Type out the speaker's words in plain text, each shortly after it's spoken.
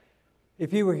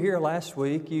If you were here last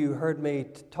week, you heard me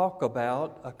talk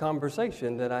about a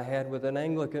conversation that I had with an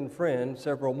Anglican friend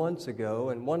several months ago,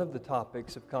 and one of the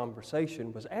topics of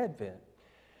conversation was Advent.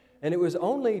 And it was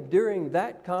only during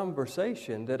that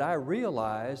conversation that I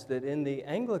realized that in the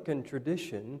Anglican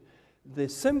tradition, the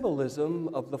symbolism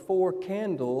of the four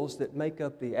candles that make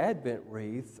up the Advent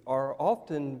wreath are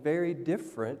often very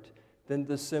different than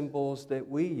the symbols that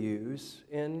we use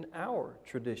in our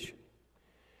tradition.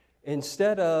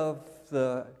 Instead of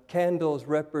the candles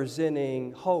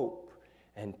representing hope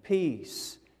and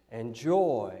peace and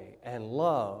joy and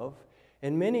love,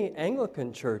 in many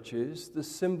Anglican churches, the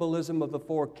symbolism of the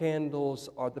four candles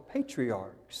are the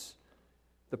patriarchs,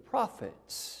 the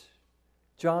prophets,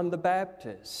 John the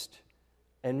Baptist,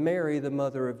 and Mary, the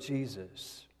mother of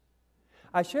Jesus.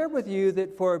 I shared with you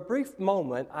that for a brief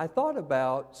moment, I thought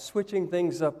about switching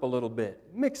things up a little bit,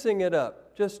 mixing it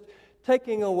up, just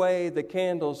taking away the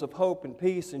candles of hope and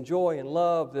peace and joy and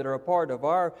love that are a part of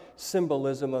our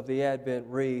symbolism of the Advent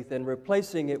wreath and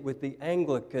replacing it with the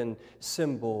Anglican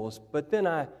symbols. But then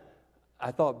I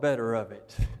thought better of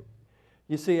it.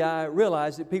 You see, I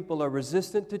realized that people are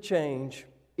resistant to change,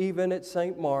 even at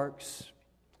St. Mark's.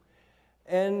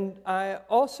 And I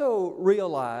also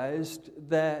realized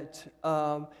that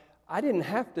I didn't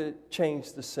have to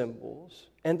change the symbols,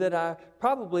 and that I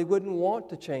probably wouldn't want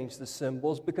to change the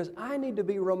symbols because I need to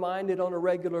be reminded on a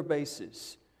regular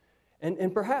basis.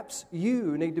 And perhaps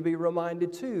you need to be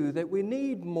reminded too that we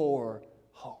need more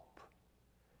hope,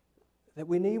 that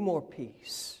we need more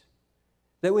peace,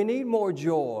 that we need more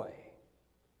joy,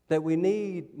 that we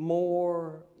need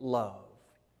more love.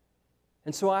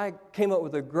 And so I came up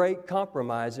with a great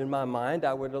compromise in my mind.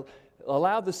 I would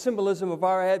allow the symbolism of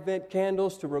our Advent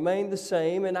candles to remain the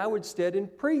same, and I would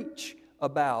instead preach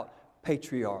about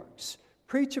patriarchs,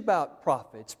 preach about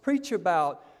prophets, preach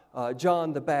about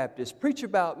John the Baptist, preach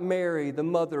about Mary, the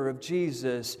mother of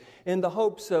Jesus, in the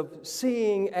hopes of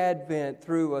seeing Advent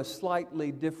through a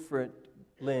slightly different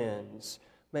lens,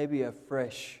 maybe a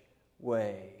fresh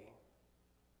way.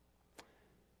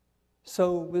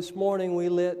 So this morning we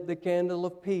lit the candle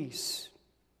of peace.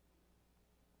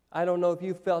 I don't know if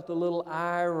you felt a little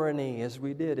irony as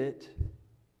we did it.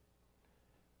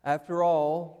 After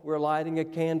all, we're lighting a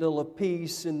candle of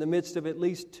peace in the midst of at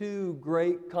least two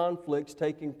great conflicts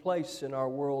taking place in our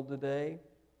world today.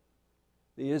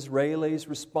 The Israelis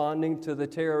responding to the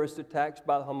terrorist attacks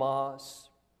by Hamas.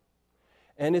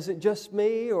 And is it just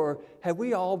me, or have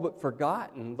we all but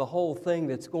forgotten the whole thing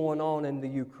that's going on in the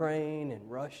Ukraine and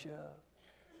Russia?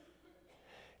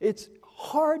 It's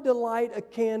hard to light a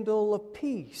candle of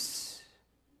peace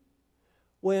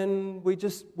when we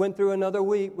just went through another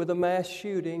week with a mass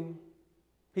shooting,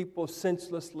 people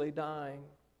senselessly dying.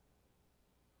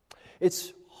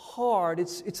 It's hard,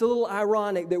 it's a little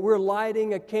ironic that we're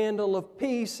lighting a candle of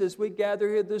peace as we gather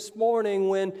here this morning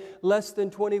when less than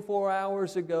 24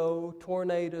 hours ago,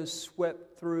 tornadoes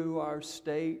swept through our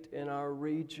state and our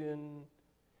region.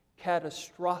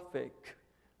 Catastrophic,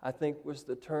 I think, was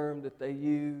the term that they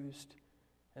used,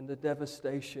 and the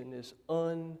devastation is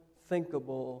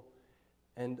unthinkable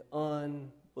and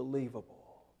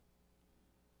unbelievable.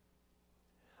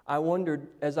 I wondered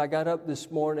as I got up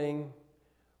this morning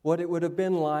what it would have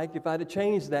been like if I'd have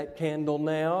changed that candle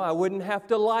now. I wouldn't have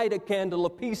to light a candle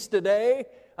of peace today.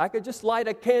 I could just light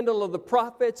a candle of the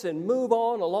prophets and move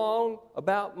on along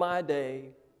about my day.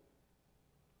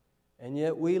 And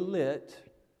yet we lit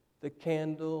the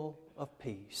candle of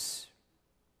peace.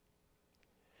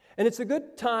 And it's a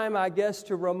good time, I guess,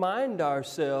 to remind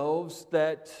ourselves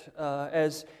that,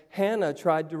 as Hannah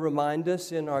tried to remind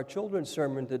us in our children's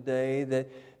sermon today,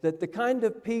 that the kind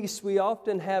of peace we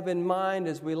often have in mind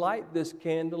as we light this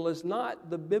candle is not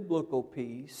the biblical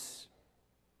peace.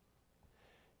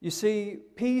 You see,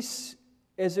 peace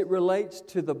as it relates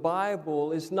to the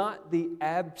Bible is not the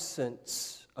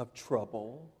absence of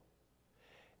trouble.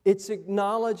 It's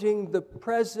acknowledging the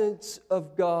presence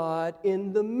of God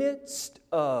in the midst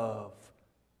of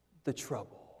the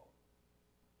trouble.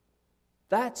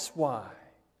 That's why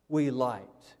we light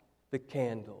the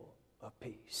candle of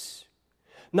peace.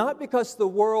 Not because the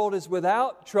world is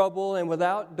without trouble and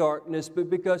without darkness, but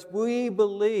because we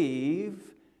believe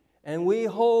and we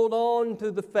hold on to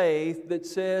the faith that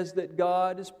says that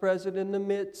God is present in the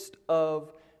midst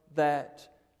of that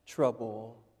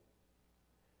trouble.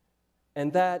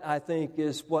 And that, I think,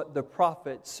 is what the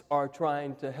prophets are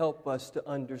trying to help us to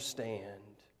understand.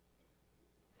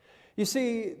 You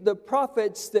see, the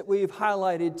prophets that we've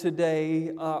highlighted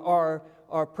today are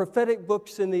are prophetic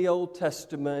books in the Old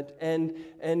Testament, and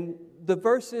the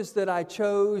verses that I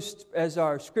chose as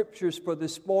our scriptures for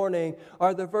this morning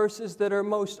are the verses that are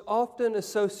most often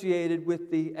associated with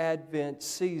the Advent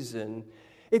season.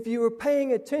 If you were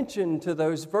paying attention to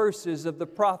those verses of the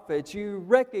prophets, you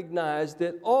recognize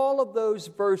that all of those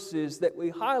verses that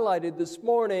we highlighted this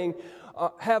morning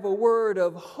have a word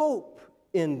of hope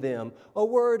in them, a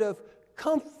word of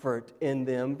comfort in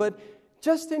them. But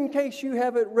just in case you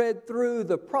haven't read through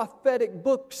the prophetic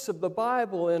books of the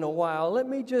Bible in a while, let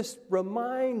me just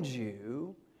remind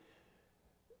you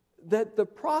that the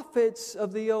prophets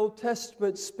of the Old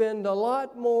Testament spend a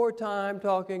lot more time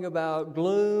talking about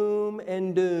gloom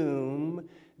and doom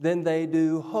than they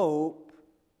do hope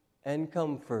and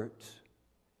comfort.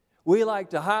 We like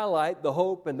to highlight the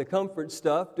hope and the comfort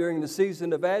stuff during the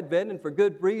season of Advent, and for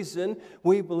good reason.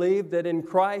 We believe that in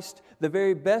Christ, the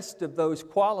very best of those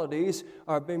qualities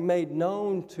are being made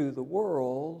known to the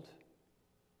world.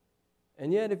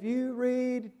 And yet, if you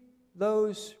read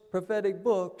those prophetic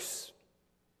books,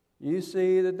 you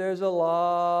see that there's a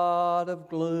lot of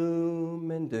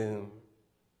gloom and doom.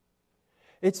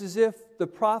 It's as if the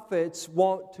prophets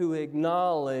want to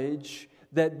acknowledge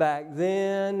that back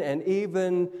then and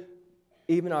even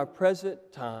our present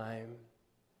time,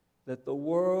 that the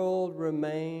world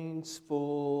remains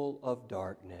full of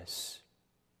darkness.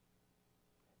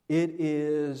 It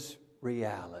is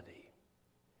reality.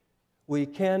 We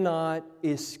cannot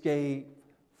escape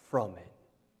from it.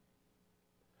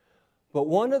 But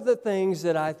one of the things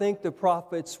that I think the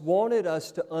prophets wanted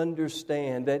us to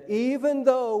understand, that even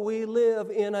though we live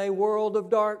in a world of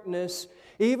darkness,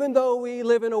 even though we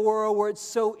live in a world where it's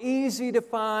so easy to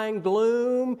find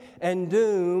gloom and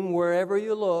doom wherever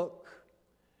you look,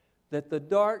 that the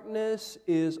darkness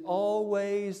is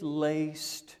always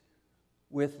laced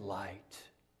with light.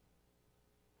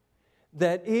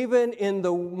 That even in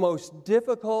the most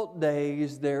difficult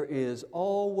days, there is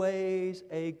always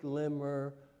a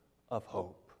glimmer of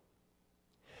hope.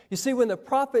 You see, when the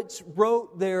prophets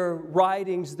wrote their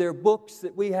writings, their books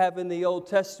that we have in the Old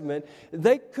Testament,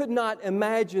 they could not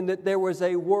imagine that there was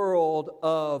a world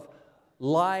of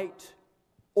light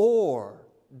or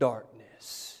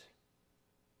darkness.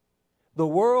 The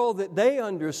world that they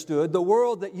understood, the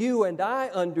world that you and I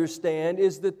understand,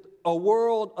 is that a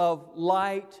world of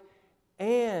light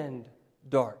and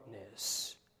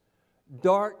darkness.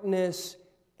 Darkness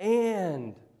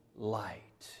and light.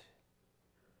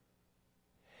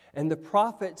 And the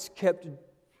prophets kept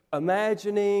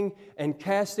imagining and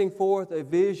casting forth a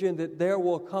vision that there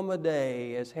will come a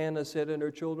day, as Hannah said in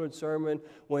her children's sermon,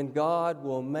 when God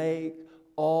will make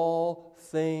all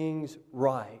things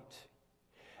right.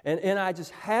 And I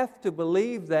just have to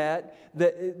believe that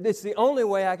it's the only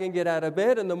way I can get out of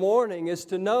bed in the morning is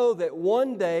to know that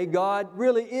one day God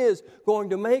really is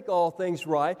going to make all things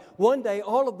right. One day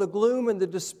all of the gloom and the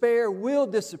despair will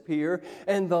disappear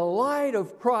and the light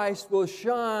of Christ will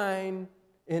shine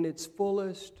in its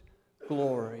fullest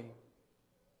glory.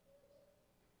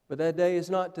 But that day is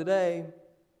not today.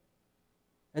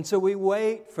 And so we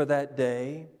wait for that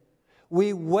day.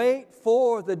 We wait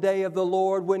for the day of the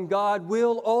Lord when God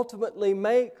will ultimately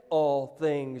make all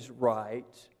things right.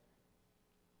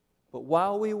 But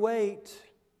while we wait,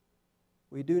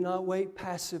 we do not wait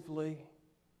passively.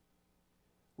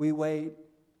 We wait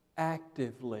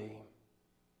actively.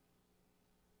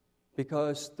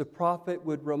 Because the prophet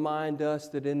would remind us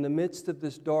that in the midst of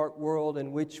this dark world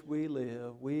in which we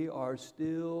live, we are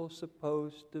still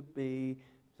supposed to be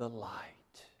the light.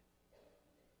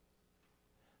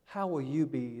 How will you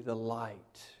be the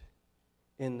light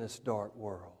in this dark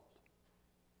world?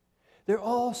 There are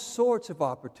all sorts of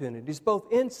opportunities,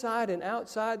 both inside and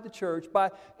outside the church.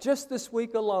 By just this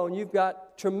week alone, you've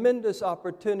got tremendous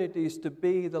opportunities to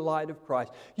be the light of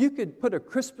Christ. You could put a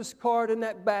Christmas card in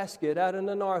that basket out in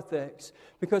the narthex,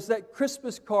 because that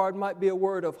Christmas card might be a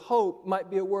word of hope,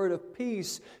 might be a word of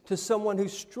peace to someone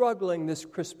who's struggling this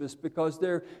Christmas because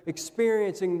they're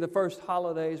experiencing the first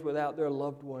holidays without their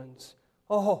loved ones.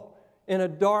 Oh, in a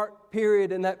dark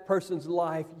period in that person's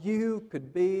life, you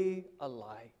could be a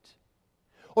light.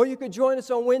 Or you could join us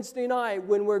on Wednesday night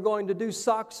when we're going to do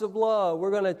Socks of Love.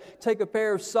 We're going to take a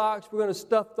pair of socks. We're going to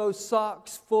stuff those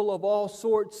socks full of all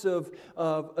sorts of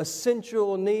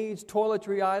essential needs,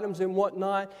 toiletry items and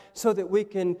whatnot, so that we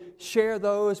can share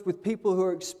those with people who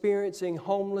are experiencing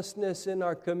homelessness in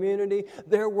our community.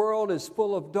 Their world is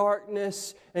full of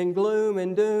darkness and gloom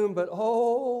and doom, but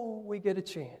we get a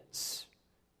chance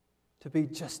to be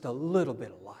just a little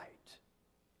bit of light.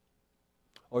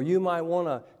 Or you might want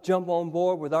to jump on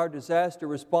board with our disaster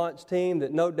response team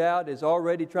that no doubt is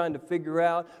already trying to figure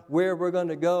out where we're going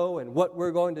to go and what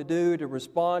we're going to do to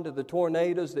respond to the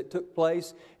tornadoes that took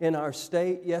place in our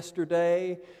state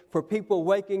yesterday. For people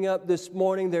waking up this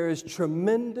morning, there is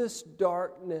tremendous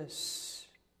darkness.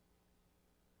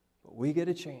 But we get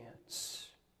a chance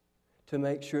to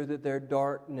make sure that their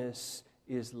darkness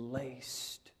is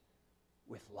laced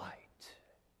with light.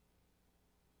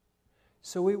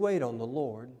 So we wait on the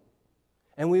Lord,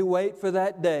 and we wait for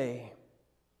that day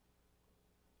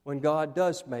when God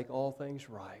does make all things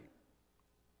right.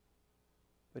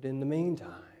 But in the meantime,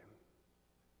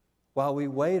 while we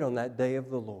wait on that day of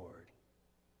the Lord,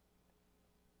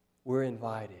 we're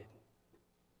invited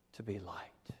to be light.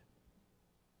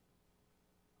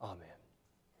 Amen.